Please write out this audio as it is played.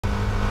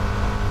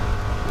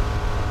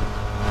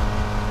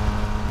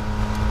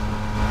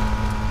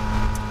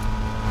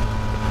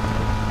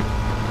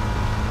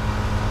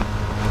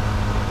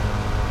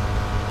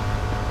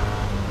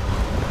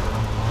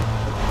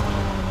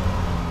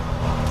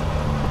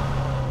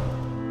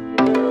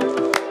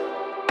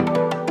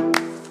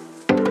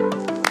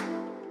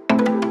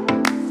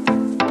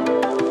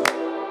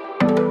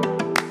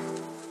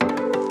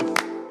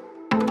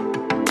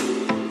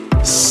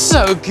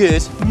So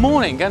good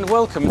morning and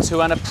welcome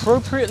to an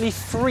appropriately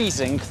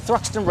freezing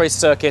Thruxton race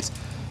circuit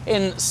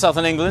in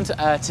southern England.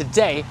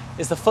 Today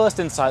is the first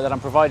insight that I'm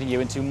providing you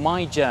into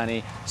my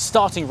journey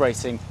starting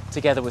racing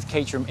together with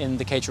Caterham in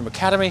the Caterham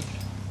Academy.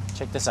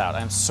 Check this out,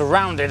 I'm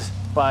surrounded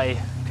by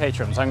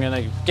Caterhams. I'm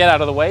going to get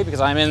out of the way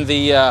because I'm in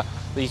the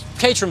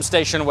Caterham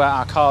station where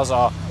our cars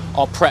are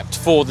prepped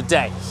for the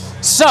day.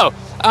 So,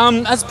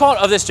 as part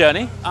of this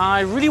journey,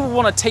 I really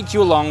want to take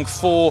you along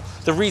for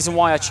the reason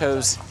why I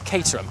chose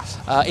Caterham.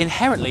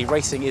 Inherently,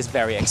 racing is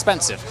very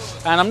expensive,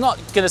 and I'm not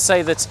going to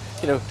say that,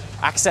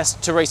 access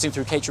to racing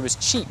through Caterham is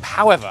cheap.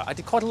 However, I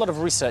did quite a lot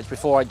of research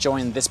before I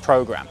joined this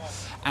program,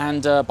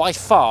 and by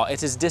far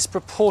it is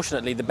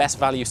disproportionately the best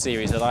value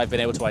series that I've been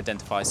able to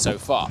identify so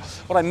far.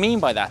 What I mean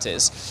by that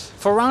is,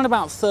 for around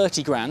about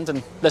 30 grand,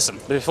 and listen,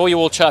 before you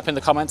all chirp in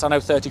the comments, I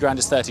know 30 grand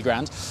is 30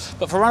 grand,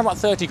 but for around about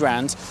 30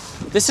 grand,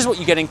 this is what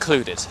you get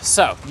included.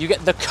 So, you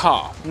get the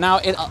car. Now,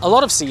 in a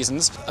lot of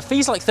seasons,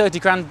 fees like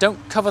 30 grand don't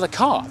cover the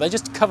car, they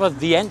just cover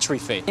the entry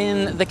fee.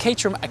 In the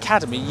Caterham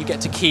Academy, you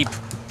get to keep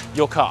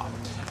your car.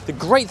 The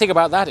great thing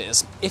about that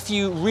is, if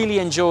you really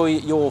enjoy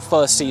your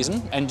first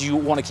season and you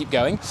want to keep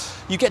going,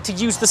 you get to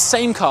use the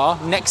same car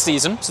next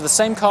season. So the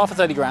same car for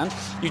 30 grand,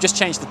 you just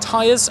change the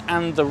tyres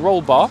and the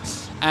roll bar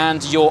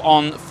and you're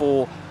on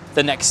for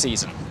the next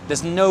season.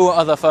 There's no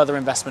other further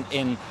investment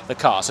in the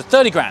car. So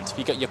 30 grand,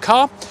 you get your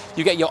car,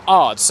 you get your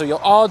ARDS. So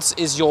your ARDS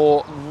is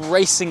your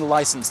racing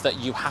license that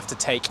you have to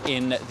take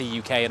in the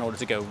UK in order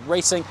to go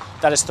racing.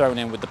 That is thrown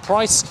in with the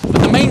price.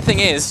 But the main thing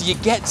is you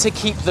get to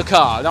keep the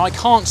car. Now I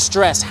can't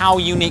stress how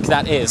unique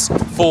that is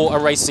for a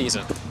race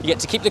season. You get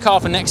to keep the car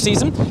for next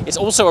season. It's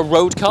also a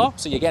road car,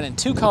 so you're getting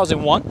two cars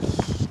in one.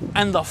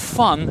 And the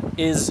fun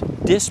is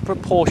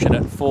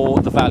disproportionate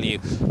for the value.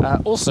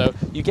 Also,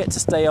 you get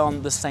to stay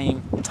on the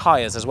same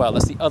tyres as well.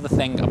 That's the other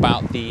thing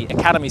about the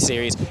Academy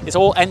series. It's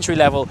all entry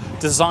level,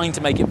 designed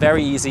to make it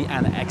very easy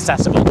and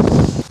accessible.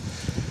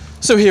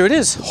 So here it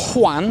is,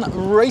 Juan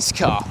race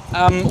car.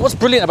 What's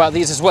brilliant about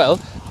these as well,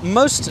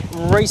 most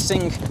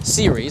racing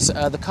series,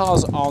 the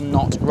cars are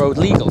not road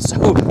legal.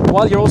 So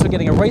while you're also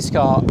getting a race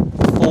car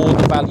for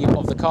the value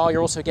of the car,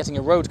 you're also getting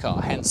a road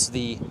car, hence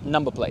the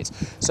number plate.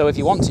 So if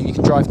you want to, you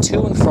can drive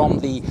to and from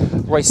the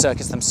race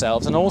circuits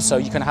themselves, and also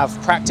you can have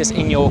practice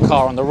in your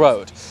car on the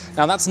road.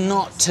 Now that's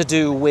not to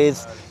do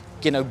with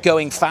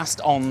going fast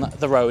on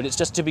the road, it's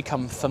just to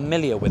become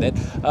familiar with it.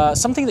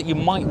 Something that you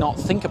might not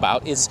think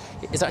about is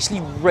actually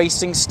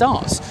racing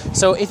starts.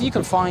 So if you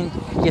can find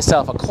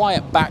yourself a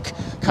quiet back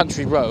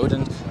country road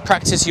and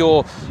practice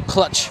your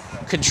clutch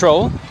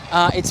control,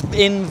 it's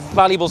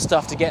invaluable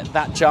stuff to get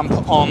that jump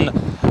on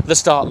the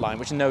start line,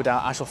 which no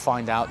doubt I shall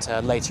find out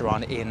later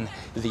on in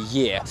the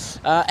year.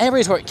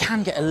 Areas where it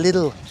can get a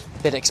little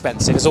bit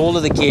expensive is all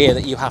of the gear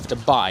that you have to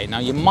buy. Now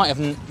you might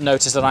have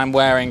noticed that I'm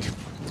wearing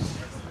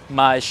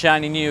my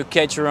shiny new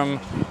Caterham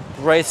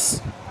Race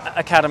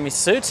Academy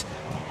suit.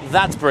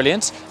 That's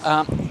brilliant.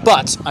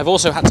 But I've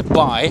also had to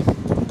buy,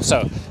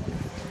 so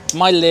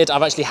my lid,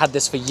 I've actually had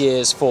this for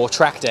years for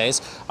track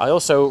days. I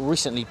also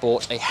recently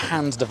bought a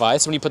hand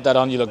device. When you put that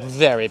on, you look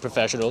very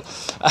professional.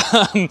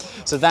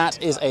 So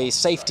that is a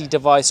safety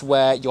device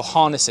where your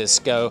harnesses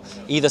go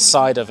either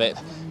side of it,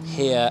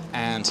 here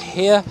and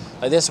here,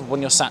 like this. When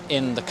you're sat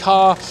in the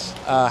car,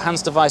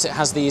 hands device, it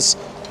has these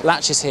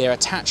latches here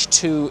attached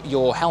to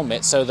your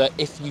helmet so that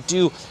if you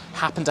do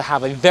happen to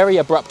have a very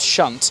abrupt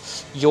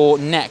shunt, your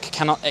neck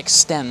cannot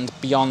extend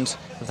beyond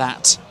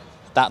that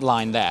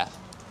line there.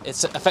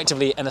 It's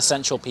effectively an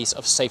essential piece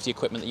of safety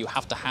equipment that you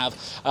have to have.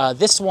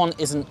 This one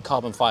isn't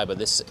carbon fiber,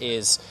 this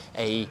is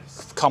a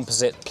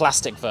composite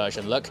plastic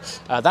version. Look,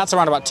 that's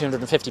around about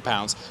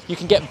 £250. You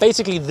can get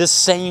basically the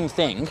same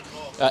thing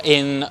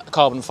in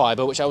carbon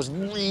fiber, which I was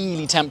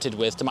really tempted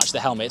with to match the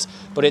helmet,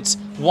 but it's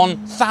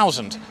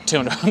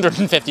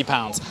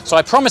 £1,250. So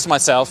I promised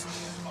myself,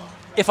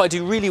 if I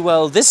do really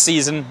well this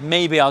season,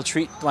 maybe I'll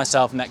treat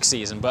myself next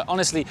season. But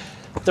honestly,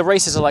 the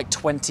races are like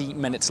 20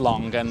 minutes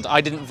long, and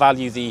I didn't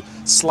value the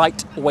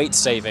slight weight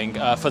saving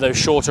for those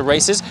shorter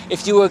races.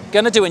 If you were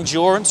going to do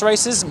endurance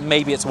races,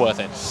 maybe it's worth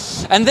it.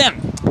 And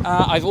then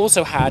I've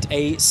also had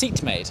a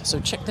seat made. So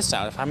check this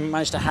out. If I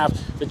managed to have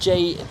the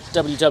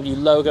JWW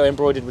logo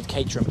embroidered with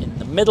Caterham in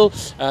the middle.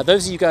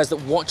 Those of you guys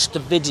that watched the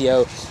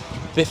video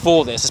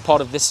before this, as part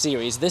of this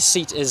series, this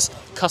seat is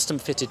custom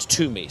fitted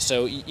to me.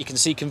 So you can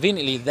see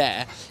conveniently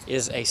there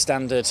is a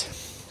standard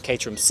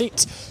Caterham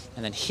seat,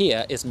 and then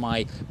here is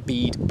my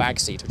bead bag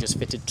seat, which is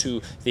fitted to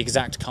the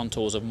exact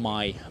contours of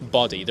my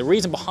body. The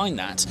reason behind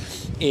that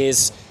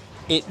is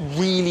it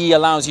really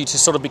allows you to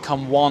sort of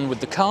become one with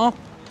the car,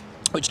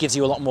 which gives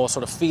you a lot more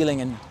sort of feeling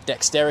and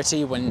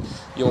dexterity when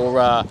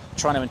you're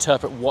trying to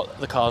interpret what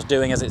the car's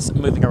doing as it's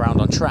moving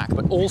around on track,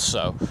 but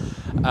also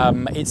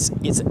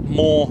it's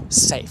more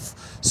safe.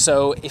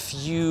 So if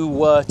you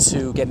were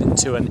to get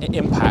into an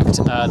impact,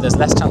 there's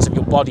less chance of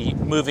your body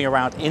moving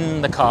around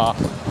in the car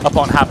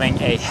upon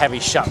having a heavy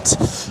shunt.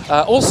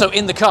 Also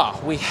in the car,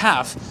 we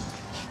have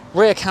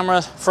rear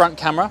camera, front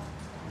camera,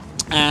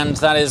 and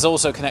that is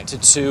also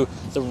connected to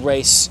the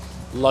race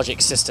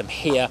logic system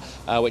here,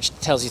 which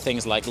tells you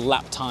things like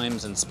lap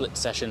times and split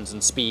sessions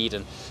and speed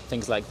and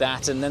things like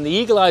that. And then the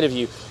eagle-eyed of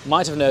you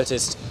might have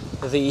noticed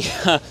the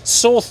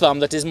sore thumb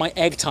that is my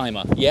egg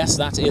timer. Yes,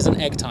 that is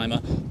an egg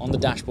timer on the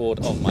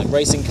dashboard of my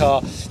racing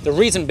car. The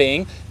reason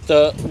being,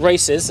 the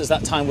races, as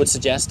that time would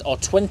suggest, are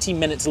 20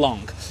 minutes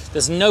long.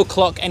 There's no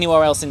clock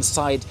anywhere else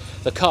inside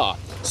the car.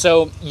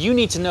 So you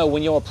need to know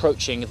when you're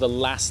approaching the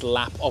last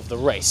lap of the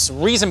race.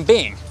 Reason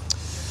being,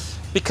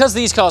 because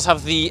these cars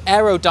have the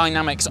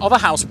aerodynamics of a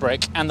house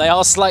brick and they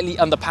are slightly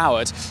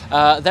underpowered,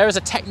 there is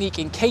a technique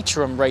in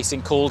Caterham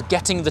racing called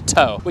getting the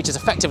toe, which is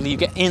effectively you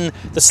get in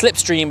the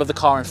slipstream of the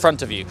car in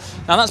front of you.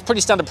 Now that's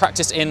pretty standard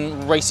practice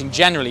in racing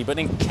generally, but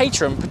in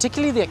Caterham,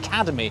 particularly the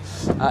Academy,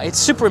 it's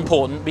super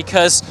important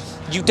because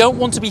you don't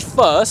want to be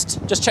first.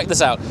 Just check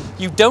this out.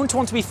 You don't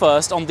want to be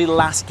first on the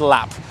last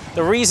lap.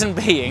 The reason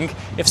being,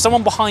 if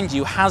someone behind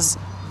you has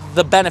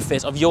the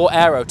benefit of your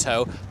aero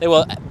toe, they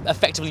will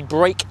effectively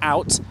break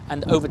out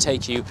and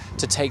overtake you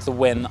to take the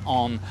win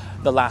on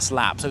the last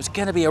lap. So it's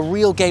going to be a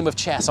real game of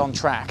chess on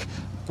track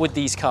with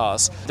these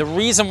cars. The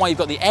reason why you've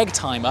got the egg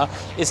timer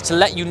is to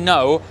let you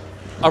know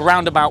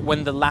around about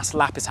when the last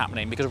lap is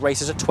happening, because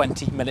races are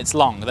 20 minutes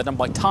long. They're done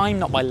by time,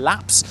 not by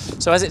laps.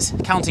 So as it's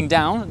counting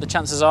down, the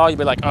chances are you'll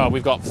be like, oh,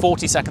 we've got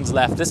 40 seconds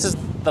left. This is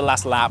the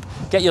last lap.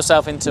 Get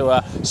yourself into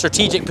a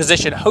strategic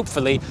position,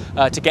 hopefully,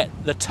 to get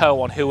the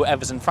toe on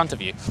whoever's in front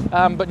of you.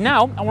 But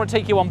now I want to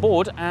take you on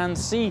board and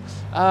see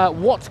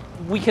what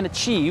we can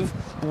achieve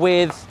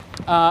with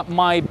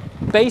my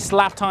base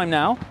lap time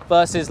now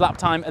versus lap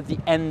time at the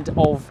end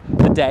of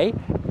the day,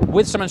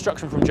 with some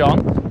instruction from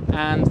John.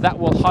 And that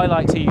will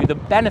highlight to you the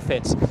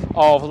benefits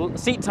of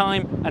seat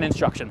time and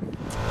instruction.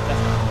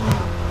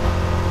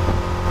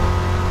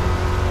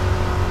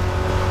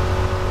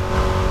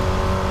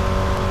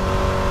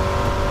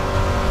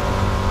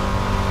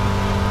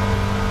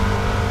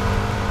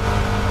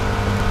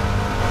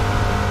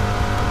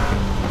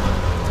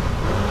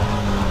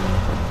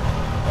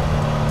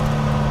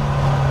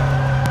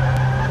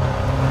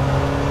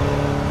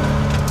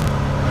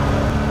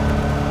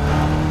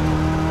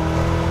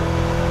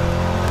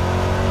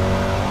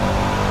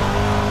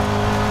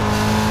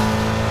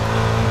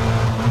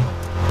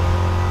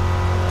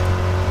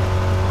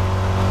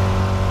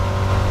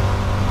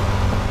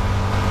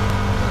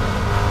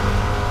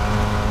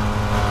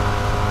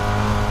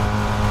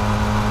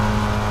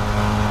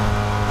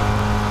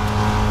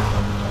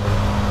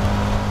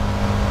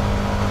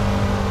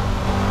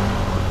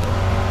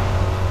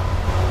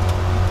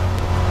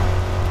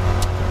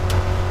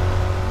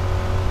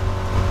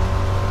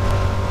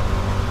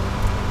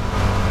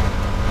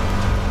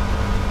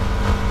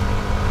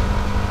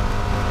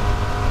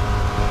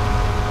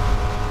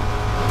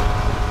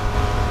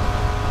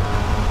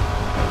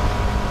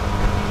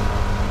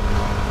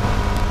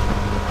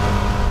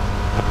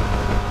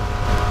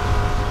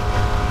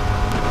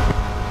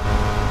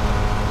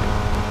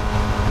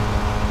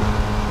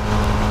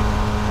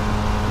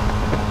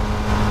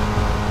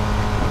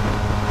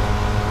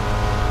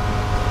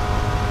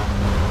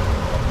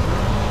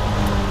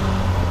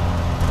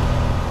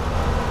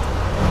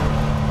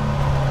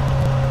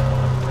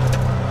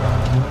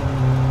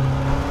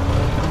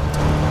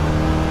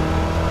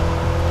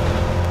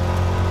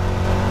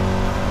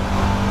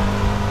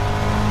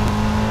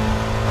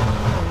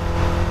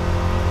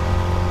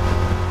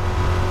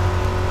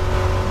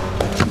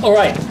 All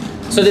right,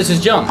 so this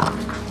is John.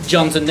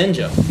 John's a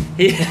ninja.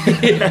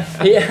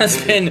 He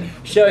has been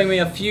showing me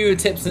a few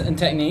tips and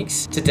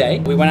techniques today.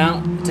 We went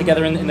out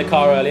together in the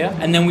car earlier,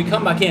 and then we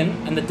come back in,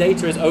 and the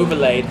data is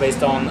overlaid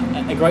based on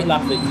a great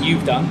lap that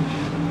you've done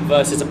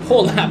versus a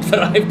poor lap that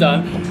I've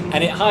done,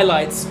 and it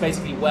highlights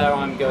basically where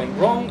I'm going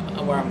wrong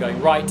and where I'm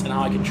going right, and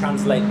how I can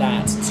translate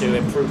that to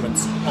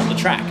improvements on the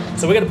track.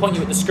 So we're going to point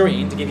you at the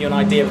screen to give you an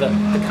idea of the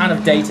kind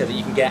of data that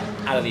you can get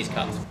out of these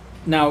cars.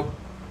 Now,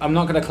 I'm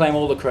not going to claim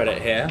all the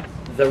credit here.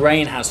 The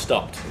rain has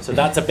stopped, so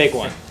that's a big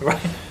one, right?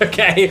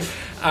 Okay,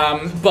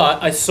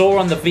 but I saw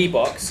on the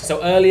V-Box,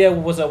 so earlier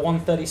was a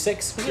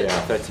 136, was it?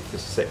 Yeah,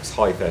 36,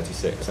 high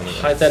 36. Anyway.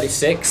 High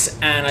 36,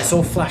 and I saw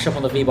a flash up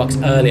on the V-Box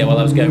earlier while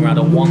I was going around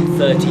a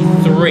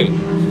 133,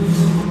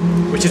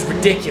 which is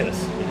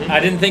ridiculous. I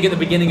didn't think at the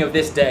beginning of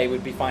this day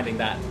we'd be finding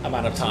that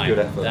amount of time. Good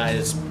effort. That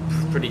is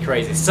pretty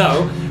crazy.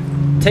 So,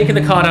 taking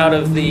the card out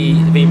of the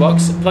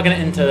V-Box, plugging it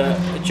into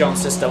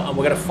John's system, and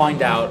we're going to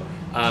find out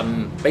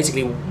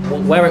basically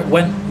where it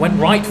went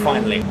right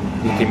finally.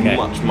 Looking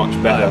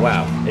much better. Oh,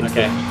 wow. Into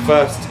the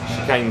first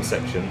chicane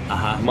section,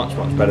 much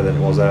better than it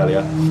was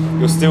earlier.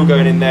 You're still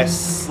going in there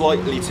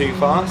slightly too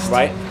fast.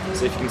 Right.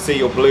 So if you can see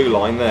your blue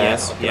line there,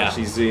 yes, I can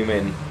actually zoom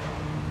in.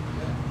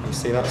 You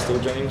see that still,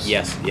 James?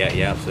 Yes, yeah,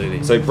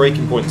 absolutely. So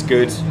braking point's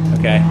good.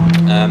 Okay.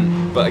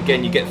 But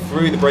again, you get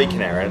through the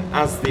braking area, and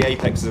as the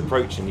apex is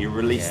approaching, you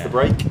release the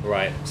brake.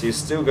 Right. So you're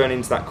still going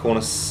into that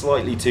corner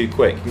slightly too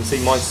quick. You can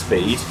see my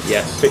speed.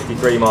 Yes.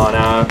 53 mile an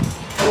hour,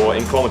 or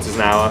in kilometers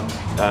an hour.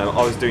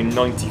 I was doing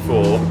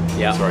 94.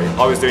 Yeah. Sorry,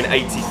 I was doing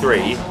 83.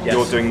 Yes.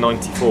 You're doing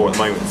 94 at the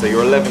moment. So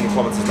you're 11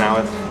 kilometers an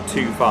hour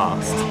too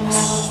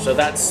fast. So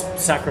that's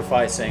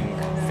sacrificing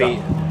feet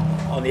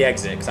on the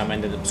exit because I'm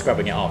ended up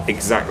scrubbing it off.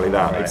 Exactly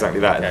that, Right. exactly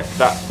that. Okay.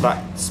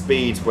 That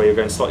speed where you're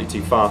going slightly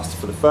too fast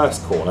for the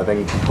first corner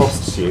then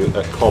costs you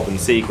at Cobb and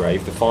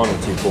Seagrave, the final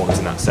 2 corners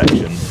in that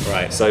section.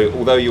 Right. So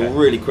although you're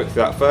really quick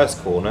through that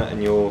first corner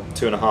and you're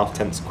 2.5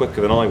 tenths quicker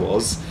than I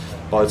was,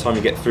 by the time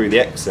you get through the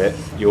exit,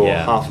 you're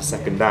half a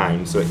second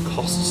down, so it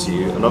costs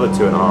you another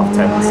 2.5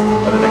 tenths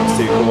at the next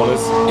 2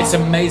 corners. It's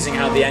amazing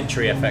how the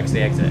entry affects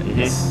the exit.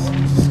 It's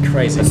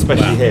crazy.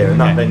 Especially here, and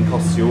that then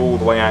costs you all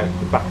the way out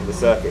the back of the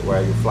circuit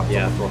where you're flat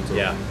on the frontal.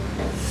 Yeah.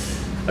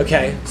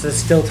 Okay, so there's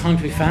still time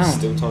to be found.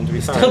 Still time to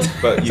be found,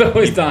 but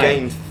you've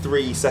gained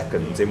 3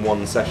 seconds in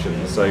 1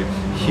 session, so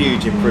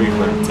huge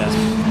improvement.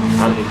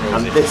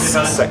 And this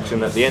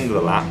section at the end of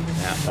the lap,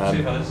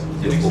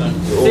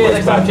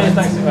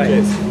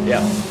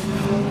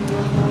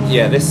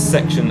 yeah, this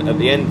section at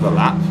the end of the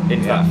lap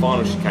into that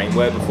final chicane,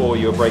 where before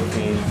you were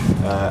braking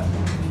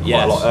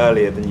quite a lot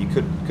earlier than you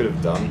could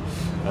have done.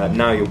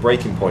 Now your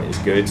braking point is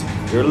good.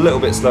 You're a little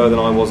bit slower than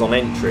I was on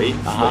entry,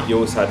 but you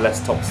also had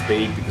less top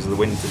speed because of the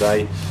wind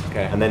today.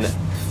 Okay. And then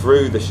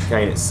through the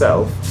chicane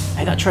itself,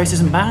 hey, that trace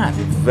isn't bad.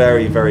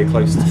 Very, very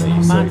close to me.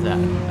 Not bad, that.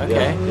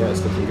 Okay. Yeah,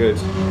 it's looking good.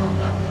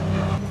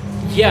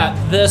 Yeah,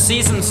 the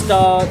season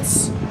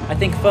starts. I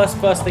think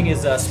first thing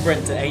is a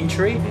sprint to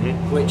Aintree,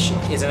 which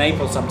is in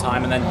April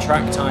sometime, and then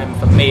track time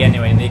for me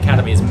anyway in the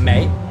academy is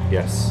May.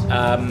 Yes.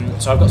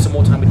 So I've got some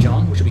more time with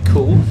John, which will be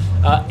cool.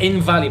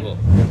 Invaluable.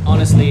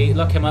 Honestly,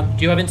 look him up.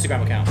 Do you have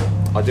Instagram account?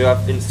 I do have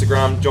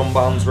Instagram, John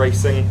Barnes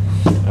Racing,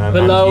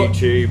 below, and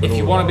YouTube. If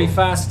you want to be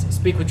fast,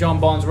 speak with John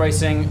Barnes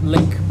Racing.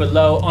 Link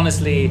below.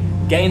 Honestly,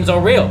 gains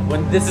are real.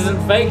 When this isn't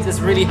fake, this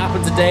really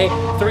happened today.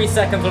 3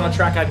 seconds on a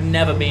track I've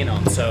never been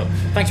on. So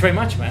thanks very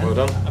much, man. Well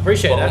done. I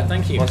appreciate that.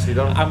 Thank you. Nicely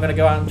done. I'm going to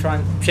go out and try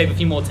and shave a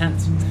few more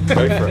tents. Go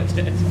for it.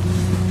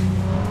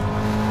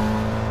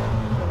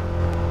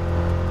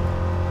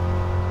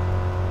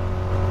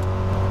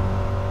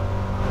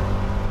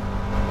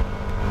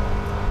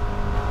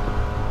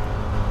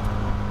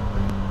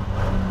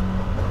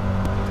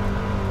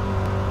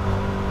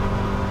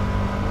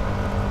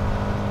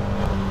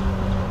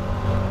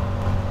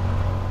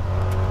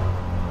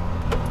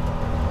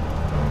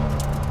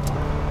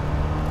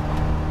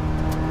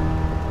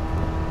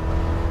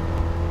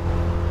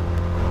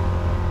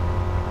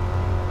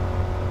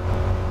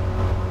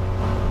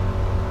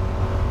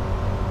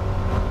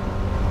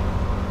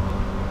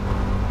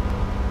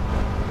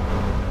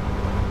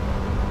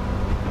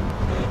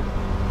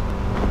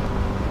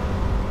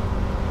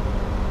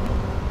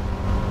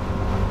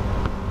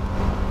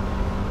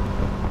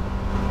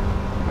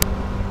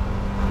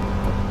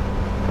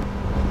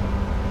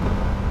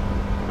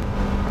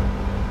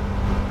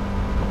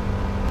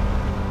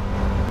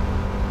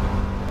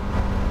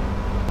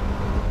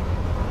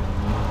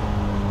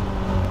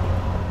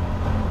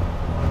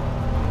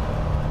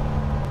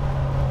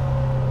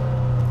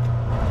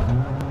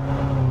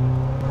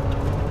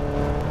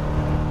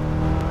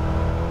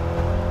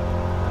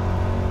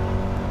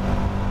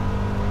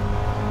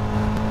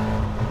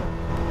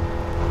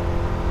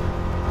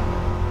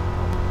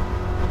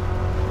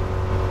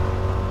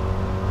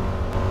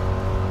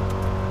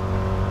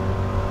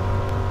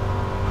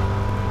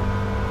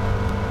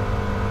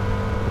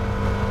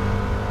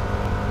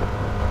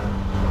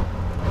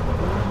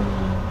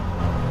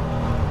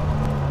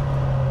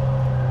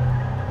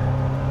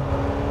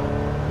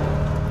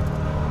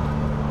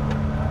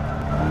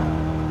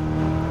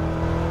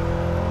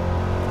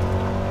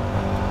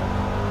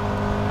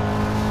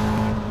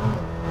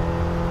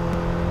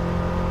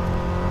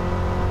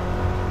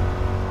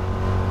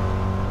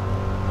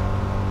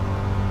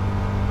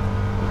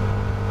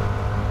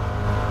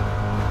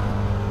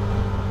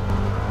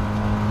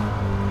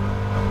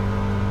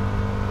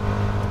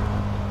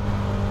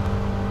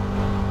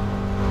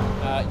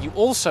 You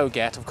also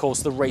get, of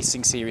course, the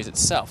racing series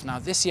itself. Now,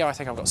 this year I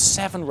think I've got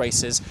 7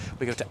 races.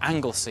 We go to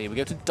Anglesey, we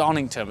go to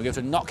Donington, we go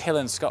to Knockhill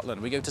in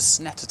Scotland, we go to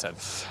Snetterton,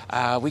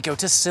 we go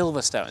to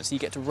Silverstone, so you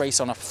get to race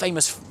on a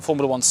famous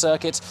Formula 1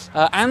 circuit,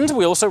 and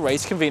we also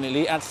race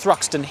conveniently at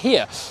Thruxton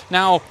here.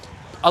 Now,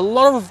 a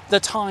lot of the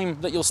time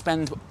that you'll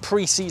spend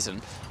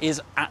pre-season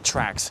is at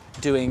tracks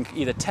doing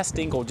either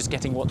testing or just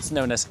getting what's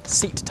known as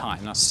seat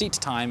time. Now, seat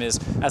time is,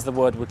 as the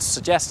word would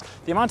suggest,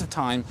 the amount of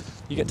time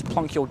you get to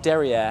plonk your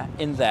derriere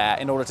in there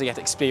in order to get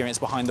experience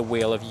behind the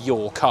wheel of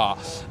your car.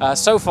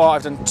 So far,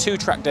 I've done 2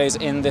 track days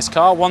in this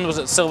car. One was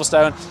at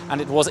Silverstone, and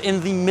it was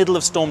in the middle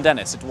of Storm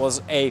Dennis. It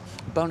was a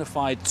bona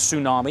fide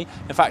tsunami.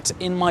 In fact,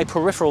 in my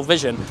peripheral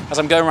vision, as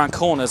I'm going around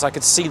corners, I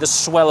could see the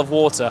swell of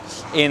water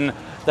in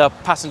the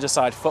passenger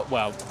side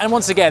footwell. And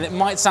once again, it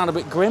might sound a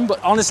bit grim,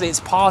 but honestly, it's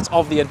part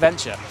of the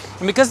adventure.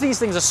 And because these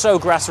things are so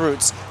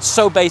grassroots,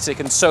 so basic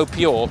and so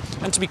pure,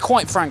 and to be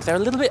quite frank, they're a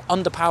little bit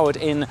underpowered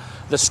in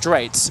the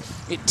straights,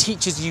 it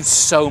teaches you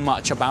so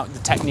much about the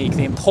technique,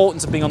 the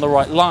importance of being on the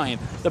right line,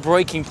 the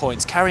braking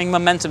points, carrying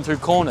momentum through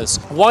corners.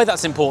 Why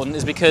that's important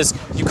is because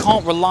you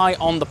can't rely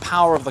on the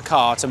power of the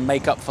car to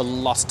make up for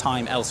lost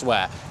time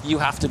elsewhere. You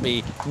have to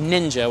be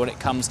ninja when it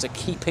comes to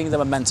keeping the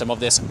momentum of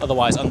this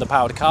otherwise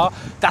underpowered car.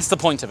 That's the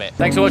point point of it.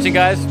 Thanks for watching,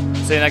 guys.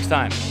 See you next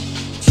time.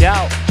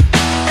 Ciao.